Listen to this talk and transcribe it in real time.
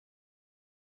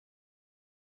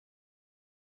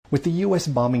With the U.S.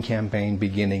 bombing campaign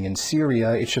beginning in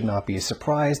Syria, it should not be a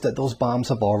surprise that those bombs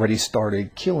have already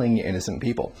started killing innocent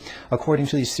people. According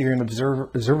to the Syrian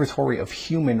Observatory of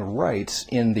Human Rights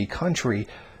in the country,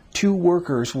 2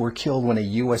 workers were killed when a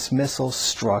U.S. missile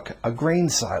struck a grain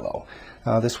silo.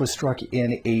 This was struck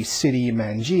in a city,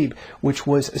 Manbij, which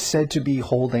was said to be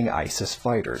holding ISIS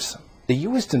fighters. The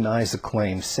U.S. denies the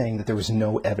claim, saying that there was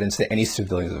no evidence that any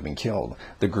civilians have been killed.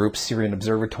 The group Syrian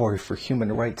Observatory for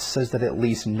Human Rights says that at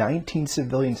least 19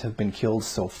 civilians have been killed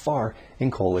so far in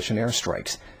coalition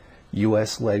airstrikes.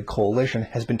 U.S.-led coalition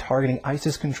has been targeting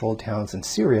ISIS-controlled towns in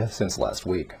Syria since last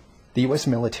week. The U.S.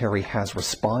 military has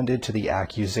responded to the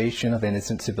accusation of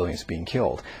innocent civilians being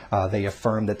killed. They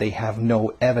affirm that they have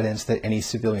no evidence that any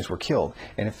civilians were killed,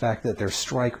 and in fact that their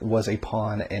strike was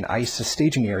upon an ISIS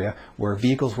staging area where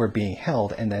vehicles were being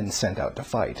held and then sent out to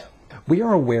fight. We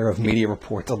are aware of media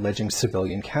reports alleging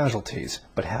civilian casualties,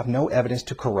 but have no evidence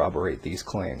to corroborate these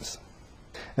claims.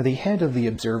 Now, the head of the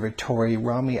observatory,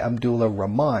 Rami Abdullah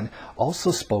Rahman,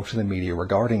 also spoke to the media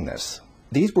regarding this.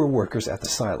 These were workers at the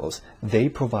silos. They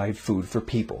provide food for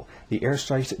people. The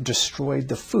airstrikes destroyed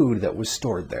the food that was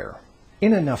stored there.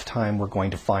 In enough time, we're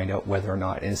going to find out whether or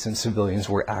not innocent civilians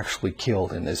were actually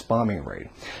killed in this bombing raid.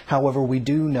 However, we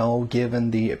do know,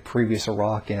 given the previous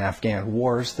Iraq and Afghan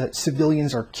wars, that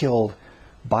civilians are killed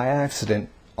by accident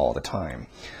all the time.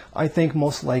 I think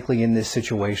most likely in this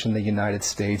situation, the United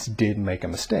States did make a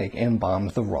mistake and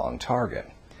bombed the wrong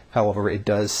target. However, it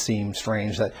does seem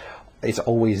strange that it's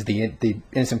always the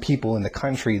innocent people in the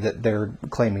country that they're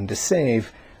claiming to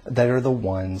save that are the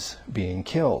ones being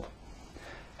killed.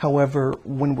 However,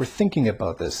 when we're thinking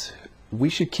about this, we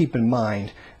should keep in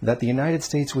mind that the United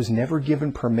States was never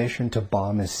given permission to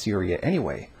bomb in Syria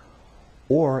anyway,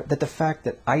 or that the fact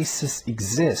that ISIS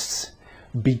exists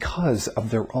because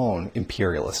of their own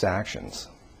imperialist actions.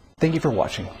 Thank you for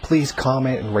watching. Please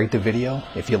comment and rate the video.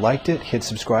 If you liked it, hit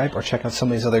subscribe or check out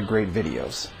some of these other great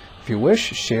videos. If you wish,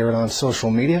 share it on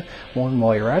social media. And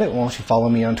while you're at it, why don't you follow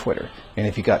me on Twitter? And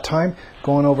if you got time,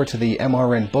 go on over to the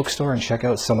MRN bookstore and check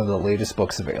out some of the latest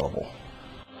books available.